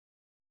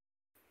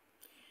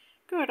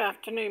Good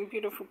afternoon,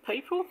 beautiful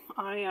people.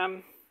 I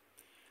am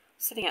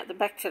sitting at the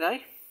back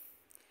today.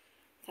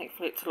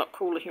 Thankfully it's a lot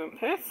cooler here in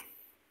Perth.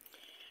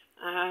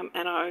 And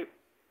I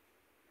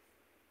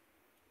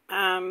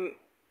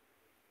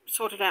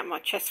sorted out my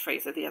chest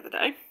freezer the other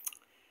day.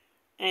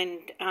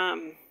 And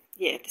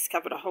yeah,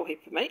 discovered a whole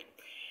heap of meat.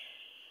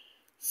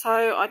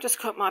 So I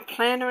just got my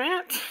planner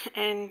out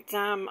and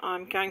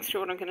I'm going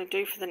through what I'm going to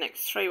do for the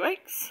next 3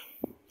 weeks.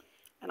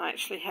 And I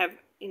actually have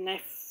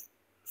enough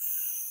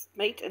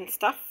meat and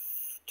stuff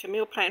to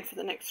meal plan for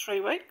the next 3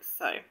 weeks.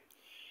 So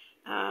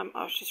I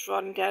was just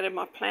writing down in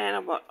my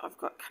planner what I've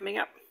got coming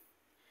up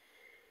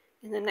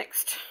in the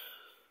next,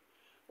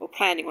 or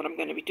planning what I'm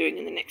going to be doing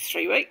in the next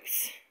 3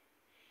 weeks.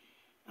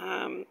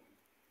 And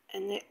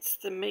that's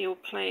the meal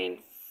plan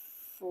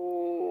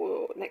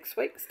for next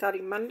week,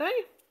 starting Monday.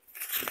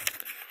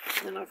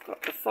 And then I've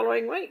got the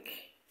following week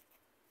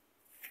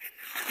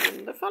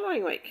and the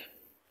following week.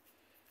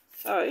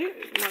 So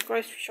my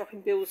grocery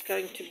shopping bill is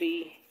going to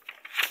be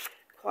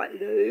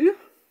quite low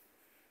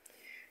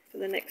for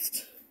the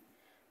next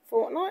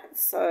fortnight.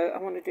 So I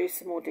want to do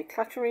some more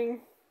decluttering,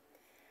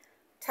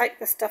 take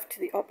the stuff to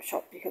the op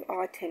shop because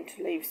I tend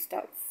to leave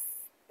stuff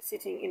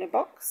sitting in a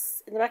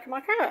box in the back of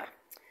my car.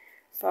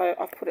 So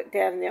I've put it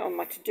down there on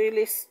my to-do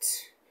list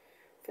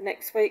for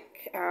next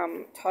week.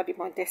 Tidy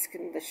my desk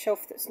and the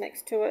shelf that's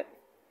next to it.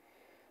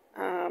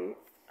 I'm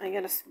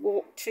going to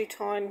walk 2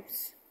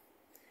 times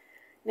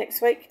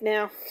next week.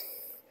 Now,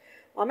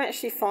 I'm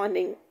actually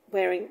finding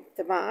wearing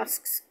the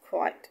masks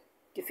quite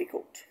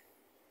difficult.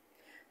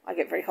 I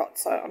get very hot,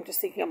 so I'm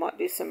just thinking I might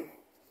do some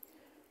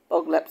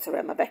bog laps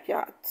around my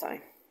backyard. So,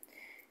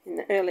 in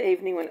the early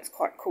evening when it's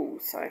quite cool.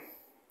 So,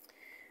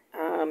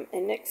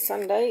 and next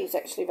Sunday is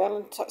actually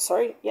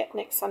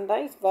next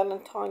Sunday is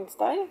Valentine's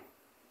Day.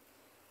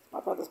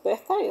 My brother's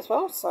birthday as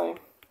well. So,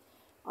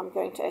 I'm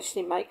going to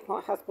actually make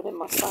my husband and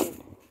my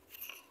son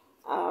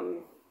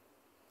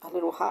a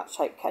little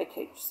heart-shaped cake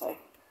each. So,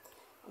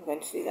 I'm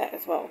going to do that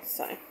as well.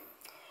 So,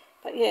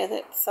 but yeah,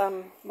 that's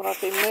what I've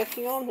been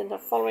working on. In the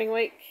following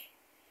week,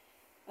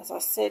 as I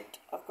said,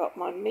 I've got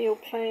my meal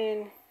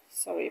plan.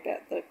 Sorry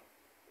about the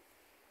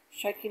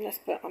shakiness,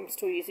 but I'm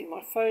still using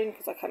my phone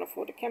because I can't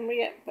afford a camera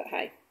yet. But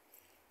hey,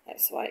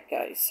 that's the way it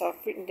goes. So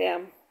I've written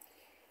down,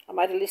 I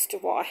made a list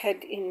of what I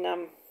had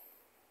in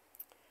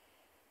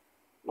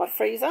my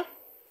freezer.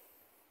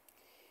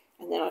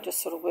 And then I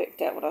just sort of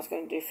worked out what I was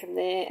going to do from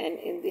there. And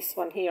in this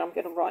one here, I'm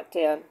going to write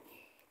down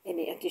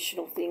any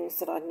additional things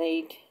that I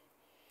need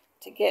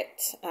to get.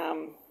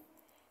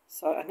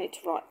 So I need to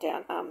write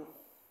down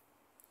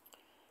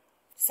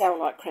sour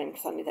light cream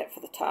because I need that for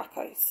the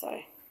tacos.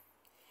 So,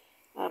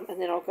 and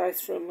then I'll go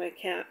through and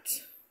work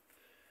out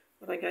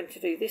what I'm going to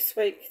do this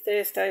week.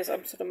 Thursdays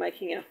I'm sort of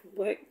making a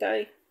work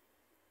day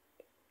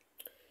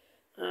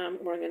where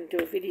I'm going to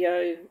do a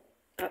video,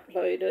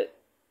 upload it,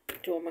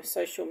 do all my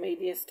social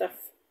media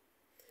stuff.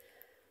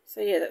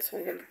 So yeah, that's what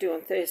I'm going to do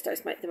on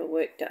Thursdays, make them a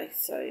work day.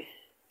 So,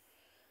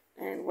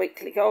 and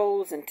weekly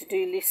goals and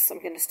to-do lists.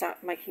 I'm going to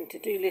start making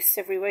to-do lists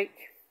every week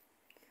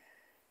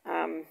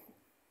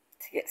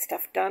to get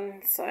stuff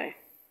done. So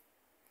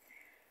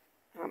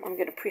I'm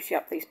going to pretty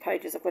up these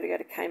pages. I've got to go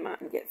to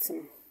Kmart and get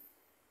some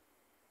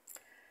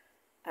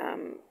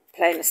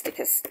planner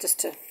stickers just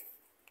to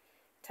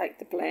take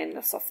the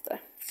blandness off the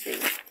thing.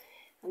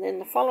 And then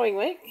the following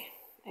week,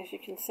 as you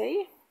can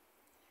see,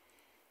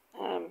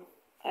 I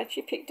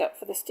actually picked up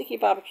for the sticky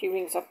barbecue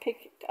rings, I've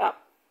picked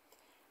up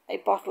a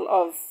bottle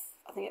of,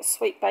 I think it's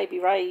Sweet Baby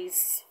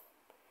Ray's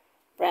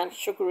brown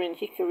sugar and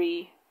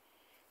hickory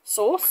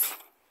sauce.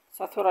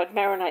 So I thought I'd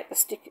marinate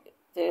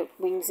the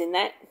wings in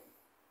that.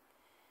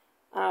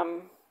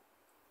 And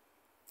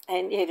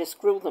yeah, just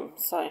grill them.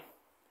 So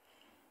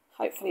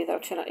hopefully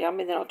they'll turn out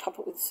yummy. Then I'll top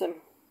it with some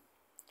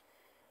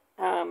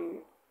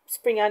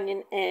spring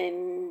onion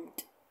and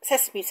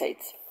sesame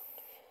seeds.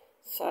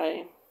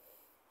 So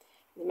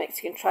the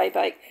Mexican tray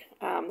bake,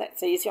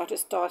 that's easy. I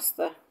just dice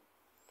the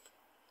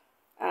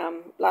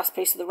last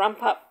piece of the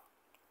rump up,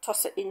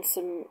 toss it in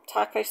some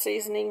taco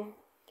seasoning,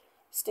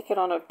 stick it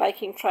on a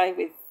baking tray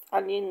with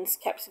onions,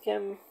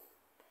 capsicum,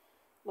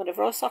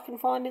 whatever else I can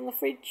find in the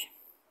fridge.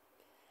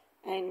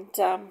 And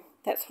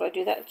that's what I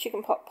do. That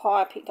chicken pot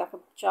pie, I picked up a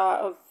jar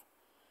of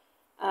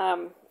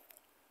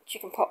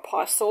chicken pot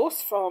pie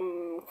sauce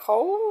from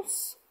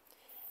Coles.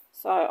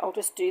 So I'll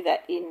just do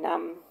that in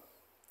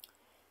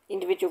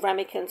individual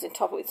ramekins and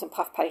top it with some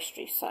puff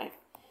pastry. So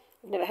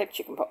I've never had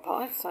chicken pot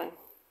pie. So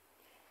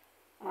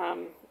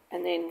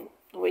and then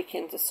the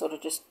weekends are sort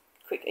of just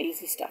quick,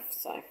 easy stuff.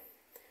 So,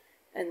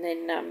 and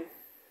then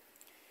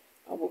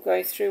I will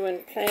go through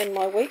and plan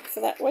my week for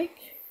that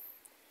week.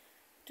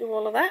 Do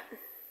all of that.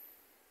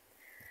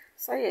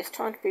 So yes,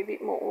 trying to be a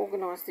bit more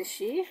organised this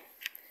year.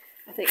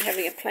 I think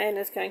having a plan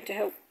is going to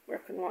help, where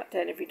I can write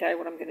down every day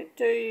what I'm going to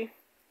do.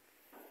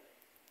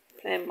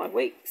 Plan my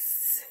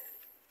weeks.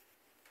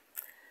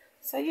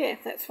 So yeah,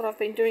 that's what I've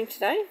been doing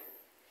today.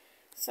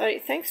 So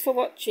thanks for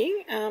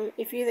watching.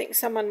 If you think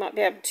someone might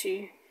be able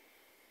to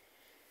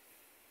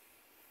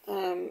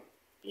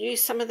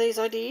use some of these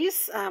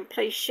ideas,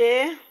 please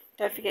share.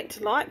 Don't forget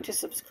to like, to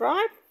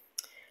subscribe.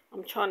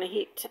 I'm trying to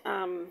hit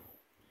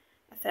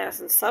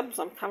 1,000 subs.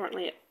 I'm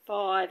currently at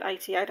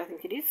 588, I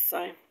think it is,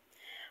 so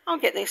I'll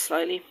get there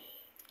slowly.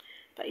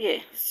 But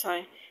yeah,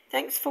 so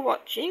thanks for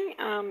watching.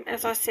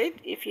 As I said,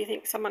 if you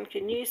think someone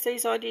can use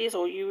these ideas,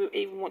 or you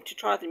even want to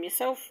try them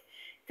yourself,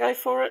 go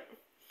for it.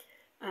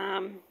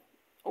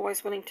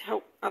 Always willing to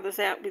help others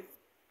out with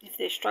if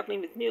they're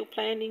struggling with meal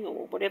planning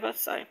or whatever.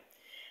 So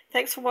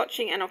thanks for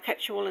watching, and I'll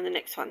catch you all in the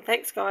next one.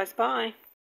 Thanks guys, bye.